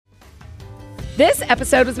This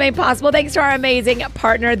episode was made possible thanks to our amazing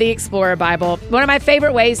partner, the Explorer Bible. One of my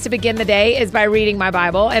favorite ways to begin the day is by reading my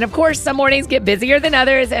Bible. And of course, some mornings get busier than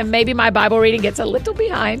others, and maybe my Bible reading gets a little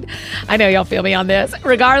behind. I know y'all feel me on this.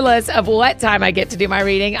 Regardless of what time I get to do my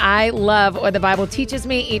reading, I love what the Bible teaches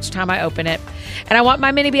me each time I open it. And I want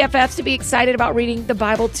my mini BFFs to be excited about reading the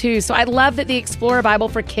Bible too. So I love that the Explorer Bible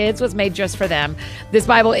for Kids was made just for them. This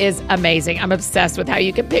Bible is amazing. I'm obsessed with how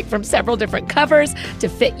you can pick from several different covers to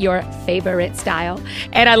fit your favorite style.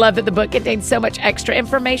 And I love that the book contains so much extra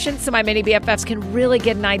information so my mini BFFs can really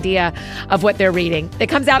get an idea of what they're reading. It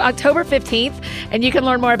comes out October 15th, and you can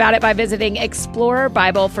learn more about it by visiting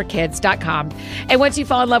explorerbibleforkids.com. And once you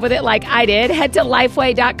fall in love with it like I did, head to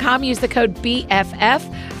lifeway.com, use the code BFF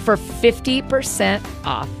for 50%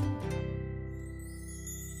 off.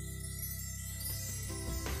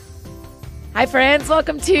 Hi, friends.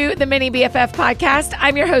 Welcome to the Mini BFF podcast.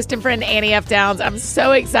 I'm your host and friend, Annie F. Downs. I'm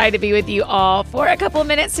so excited to be with you all for a couple of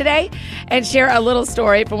minutes today and share a little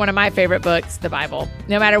story from one of my favorite books, the Bible.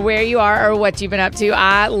 No matter where you are or what you've been up to,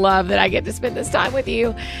 I love that I get to spend this time with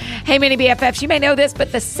you. Hey, Mini BFFs, you may know this,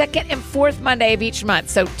 but the second and fourth Monday of each month,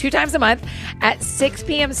 so 2 times a month at 6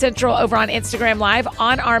 p.m. Central over on Instagram Live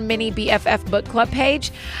on our Mini BFF Book Club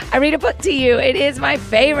page, I read a book to you. It is my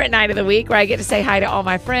favorite night of the week where I get to say hi to all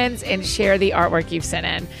my friends and share the artwork you've sent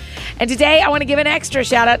in. And today I want to give an extra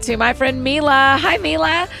shout out to my friend Mila. Hi,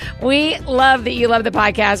 Mila. We love that you love the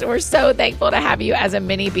podcast. We're so thankful to have you as a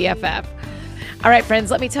mini BFF. All right, friends,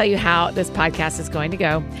 let me tell you how this podcast is going to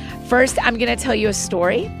go. First, I'm going to tell you a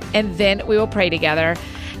story, and then we will pray together.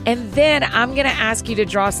 And then I'm going to ask you to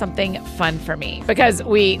draw something fun for me because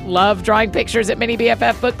we love drawing pictures at Mini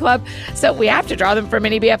BFF Book Club. So we have to draw them for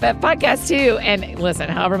Mini BFF Podcast too. And listen,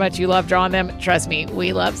 however much you love drawing them, trust me,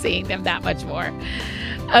 we love seeing them that much more.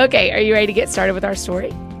 Okay, are you ready to get started with our story?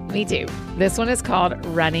 Me too. This one is called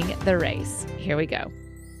Running the Race. Here we go.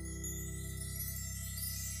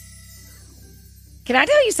 Can I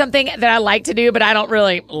tell you something that I like to do, but I don't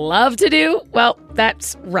really love to do? Well,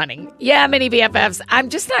 that's running. Yeah, mini BFFs, I'm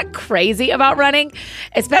just not crazy about running,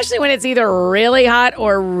 especially when it's either really hot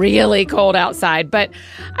or really cold outside. But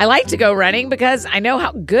I like to go running because I know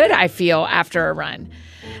how good I feel after a run.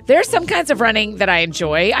 There's some kinds of running that I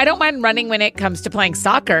enjoy. I don't mind running when it comes to playing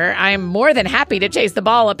soccer. I am more than happy to chase the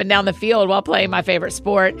ball up and down the field while playing my favorite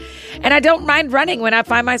sport. And I don't mind running when I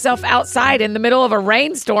find myself outside in the middle of a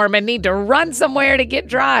rainstorm and need to run somewhere to get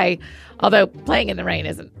dry. Although playing in the rain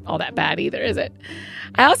isn't all that bad either, is it?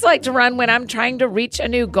 I also like to run when I'm trying to reach a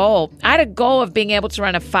new goal. I had a goal of being able to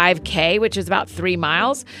run a 5K, which is about 3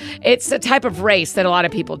 miles. It's a type of race that a lot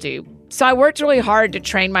of people do. So I worked really hard to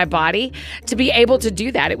train my body to be able to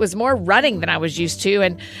do that. It was more running than I was used to,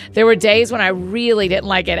 and there were days when I really didn't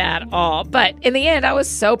like it at all. But in the end, I was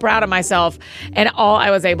so proud of myself and all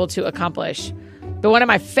I was able to accomplish. But one of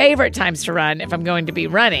my favorite times to run, if I'm going to be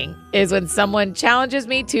running, is when someone challenges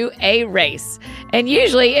me to a race. And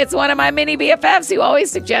usually it's one of my mini BFFs who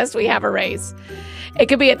always suggest we have a race. It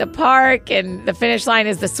could be at the park and the finish line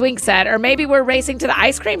is the swing set, or maybe we're racing to the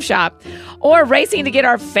ice cream shop, or racing to get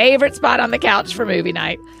our favorite spot on the couch for movie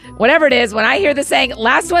night. Whatever it is, when I hear the saying,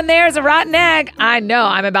 last one there is a rotten egg, I know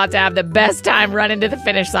I'm about to have the best time running to the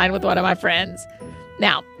finish line with one of my friends.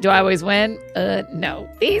 Now, do I always win? No.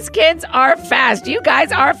 These kids are fast. You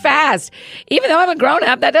guys are fast. Even though I'm a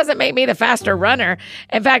grown-up, that doesn't make me the faster runner.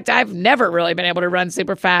 In fact, I've never really been able to run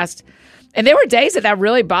super fast. And there were days that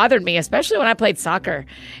really bothered me, especially when I played soccer.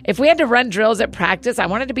 If we had to run drills at practice, I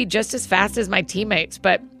wanted to be just as fast as my teammates.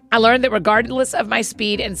 But I learned that regardless of my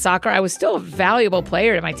speed in soccer, I was still a valuable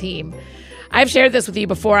player to my team. I've shared this with you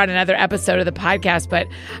before on another episode of the podcast, but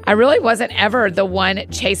I really wasn't ever the one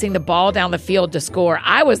chasing the ball down the field to score.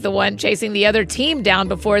 I was the one chasing the other team down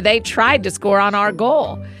before they tried to score on our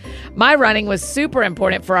goal. My running was super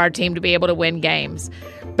important for our team to be able to win games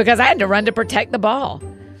because I had to run to protect the ball.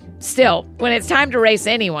 Still, when it's time to race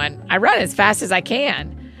anyone, I run as fast as I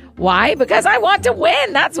can. Why? Because I want to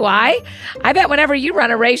win. That's why. I bet whenever you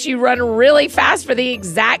run a race, you run really fast for the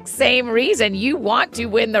exact same reason. You want to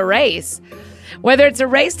win the race. Whether it's a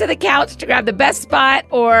race to the couch to grab the best spot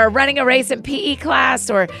or running a race in PE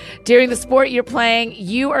class or during the sport you're playing,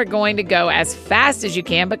 you are going to go as fast as you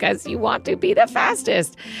can because you want to be the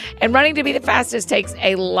fastest. And running to be the fastest takes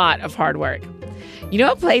a lot of hard work. You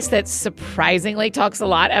know a place that surprisingly talks a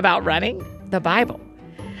lot about running? The Bible.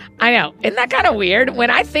 I know. Isn't that kind of weird? When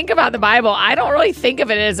I think about the Bible, I don't really think of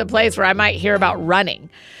it as a place where I might hear about running.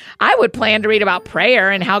 I would plan to read about prayer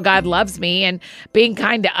and how God loves me and being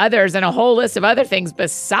kind to others and a whole list of other things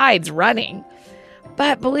besides running.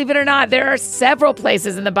 But believe it or not, there are several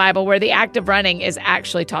places in the Bible where the act of running is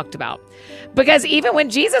actually talked about. Because even when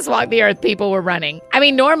Jesus walked the earth, people were running. I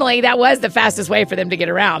mean, normally that was the fastest way for them to get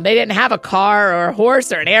around. They didn't have a car or a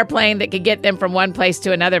horse or an airplane that could get them from one place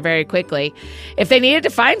to another very quickly. If they needed to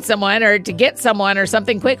find someone or to get someone or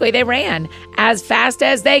something quickly, they ran as fast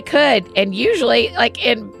as they could. And usually like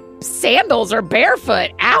in sandals or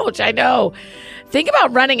barefoot. Ouch, I know. Think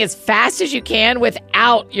about running as fast as you can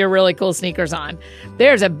without your really cool sneakers on.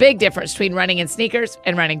 There's a big difference between running in sneakers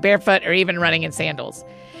and running barefoot or even running in sandals.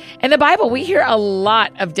 In the Bible, we hear a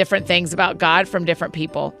lot of different things about God from different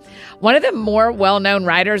people. One of the more well-known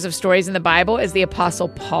writers of stories in the Bible is the Apostle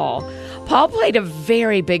Paul. Paul played a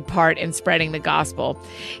very big part in spreading the gospel.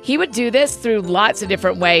 He would do this through lots of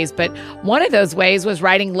different ways, but one of those ways was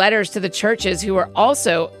writing letters to the churches who were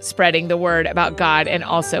also spreading the word about God and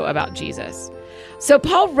also about Jesus. So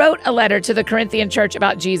Paul wrote a letter to the Corinthian church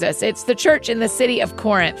about Jesus. It's the church in the city of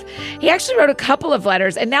Corinth. He actually wrote a couple of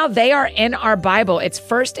letters, and now they are in our Bible. It's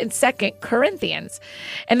 1st and 2nd Corinthians.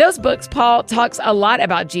 In those books, Paul talks a lot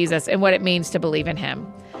about Jesus and what it means to believe in him.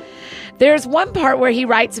 There's one part where he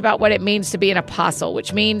writes about what it means to be an apostle,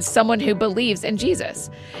 which means someone who believes in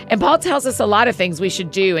Jesus. And Paul tells us a lot of things we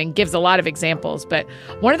should do and gives a lot of examples. But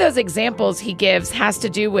one of those examples he gives has to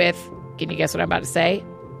do with, can you guess what I'm about to say?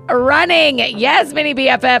 Running. Yes, many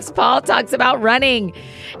BFFs. Paul talks about running,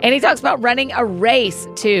 and he talks about running a race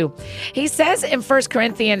too. He says in 1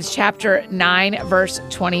 Corinthians chapter 9, verse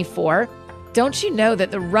 24, "Don't you know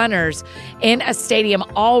that the runners in a stadium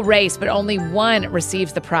all race, but only one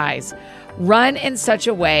receives the prize? Run in such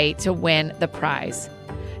a way to win the prize."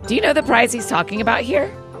 Do you know the prize he's talking about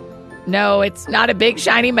here? No, it's not a big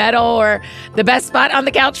shiny medal or the best spot on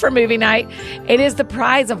the couch for movie night. It is the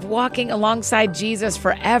prize of walking alongside Jesus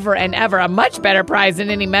forever and ever, a much better prize than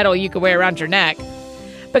any medal you could wear around your neck.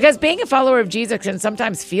 Because being a follower of Jesus can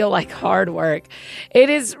sometimes feel like hard work. It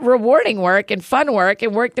is rewarding work and fun work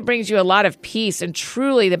and work that brings you a lot of peace and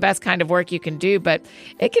truly the best kind of work you can do, but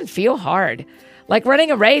it can feel hard. Like running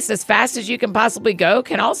a race as fast as you can possibly go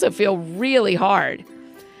can also feel really hard.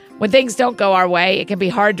 When things don't go our way, it can be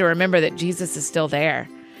hard to remember that Jesus is still there.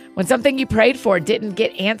 When something you prayed for didn't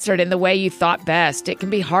get answered in the way you thought best, it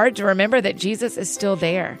can be hard to remember that Jesus is still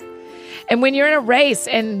there. And when you're in a race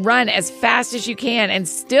and run as fast as you can and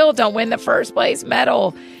still don't win the first place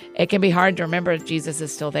medal, it can be hard to remember that Jesus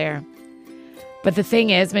is still there. But the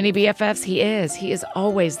thing is, many BFFs, He is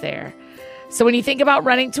always there. So when you think about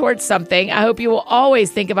running towards something, I hope you will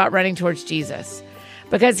always think about running towards Jesus.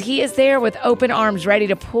 Because He is there with open arms ready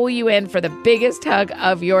to pull you in for the biggest hug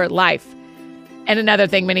of your life. And another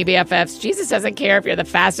thing, many BFFs, Jesus doesn't care if you're the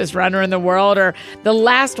fastest runner in the world or the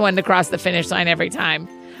last one to cross the finish line every time.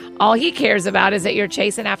 All He cares about is that you're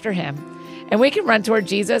chasing after Him. And we can run toward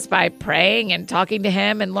Jesus by praying and talking to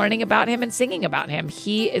Him and learning about Him and singing about Him.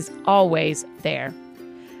 He is always there.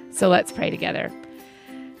 So let's pray together.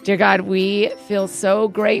 Dear God, we feel so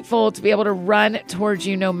grateful to be able to run towards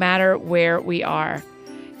You no matter where we are.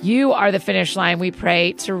 You are the finish line we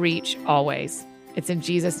pray to reach always. It's in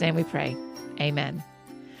Jesus' name we pray. Amen.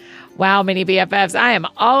 Wow, many BFFs, I am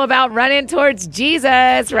all about running towards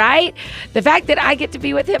Jesus, right? The fact that I get to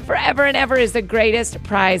be with Him forever and ever is the greatest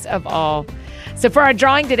prize of all. So for our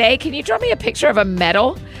drawing today, can you draw me a picture of a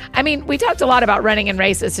medal? I mean, we talked a lot about running in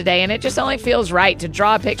races today, and it just only feels right to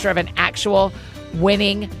draw a picture of an actual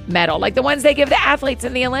winning medal, like the ones they give the athletes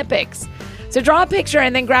in the Olympics. So draw a picture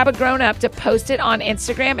and then grab a grown-up to post it on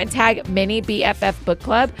Instagram and tag Mini BFF Book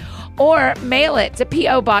Club, or mail it to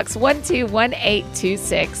P.O. Box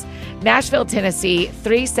 121826, Nashville, Tennessee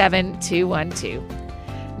 37212.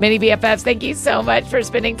 Mini BFFs, thank you so much for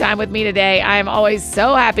spending time with me today. I am always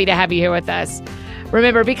so happy to have you here with us.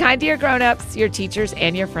 Remember, be kind to your grown-ups, your teachers,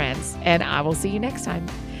 and your friends, and I will see you next time.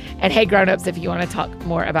 And hey, grown-ups, if you want to talk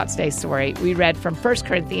more about today's story, we read from 1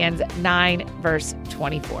 Corinthians 9, verse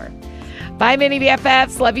 24. Bye, Mini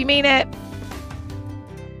BFFs. Love you, mean it.